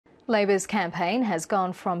Labor's campaign has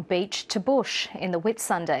gone from beach to bush. In the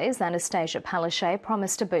Whitsundays, Anastasia Palaszczuk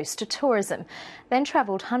promised a boost to tourism, then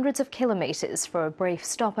travelled hundreds of kilometres for a brief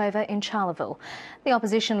stopover in Charleville. The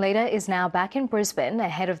opposition leader is now back in Brisbane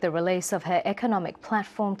ahead of the release of her economic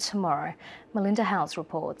platform tomorrow. Melinda Howes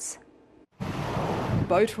reports.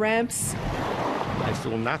 Boat ramps.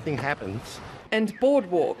 Until nothing happens. And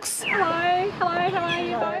boardwalks. Hello, how are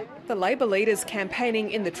you both? The Labor leaders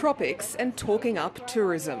campaigning in the tropics and talking up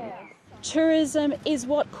tourism. Tourism is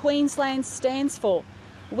what Queensland stands for.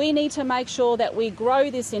 We need to make sure that we grow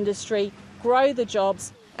this industry, grow the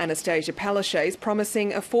jobs. Anastasia Palaszczuk is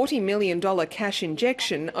promising a $40 million cash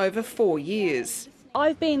injection over 4 years.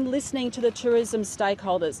 I've been listening to the tourism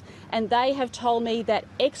stakeholders and they have told me that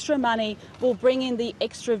extra money will bring in the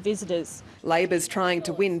extra visitors. Labor's trying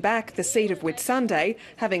to win back the seat of Whitsunday,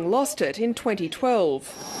 having lost it in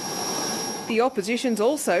 2012. The opposition's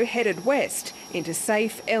also headed west into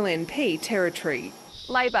safe LNP territory.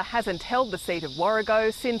 Labor hasn't held the seat of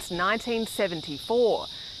Warrego since 1974.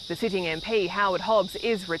 The sitting MP, Howard Hobbs,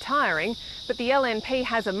 is retiring, but the LNP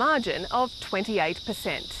has a margin of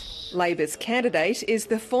 28%. Labor's candidate is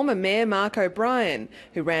the former Mayor Mark O'Brien,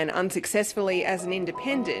 who ran unsuccessfully as an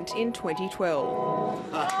independent in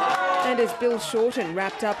 2012. And as Bill Shorten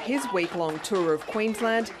wrapped up his week-long tour of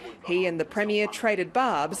Queensland, he and the Premier traded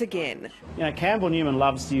barbs again. You know, Campbell Newman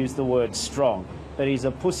loves to use the word strong, but he's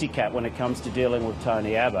a pussycat when it comes to dealing with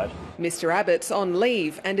Tony Abbott. Mr Abbott's on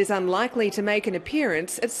leave and is unlikely to make an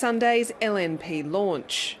appearance at Sunday's LNP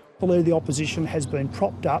launch. I believe the opposition has been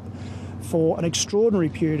propped up for an extraordinary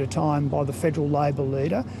period of time by the federal Labor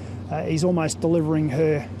leader. He's almost delivering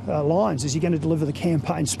her lines. Is he going to deliver the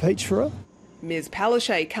campaign speech for her? Ms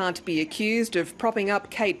Palaszczuk can't be accused of propping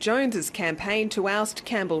up Kate Jones's campaign to oust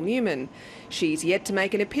Campbell Newman. She's yet to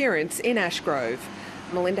make an appearance in Ashgrove.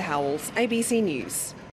 Melinda Howells, ABC News.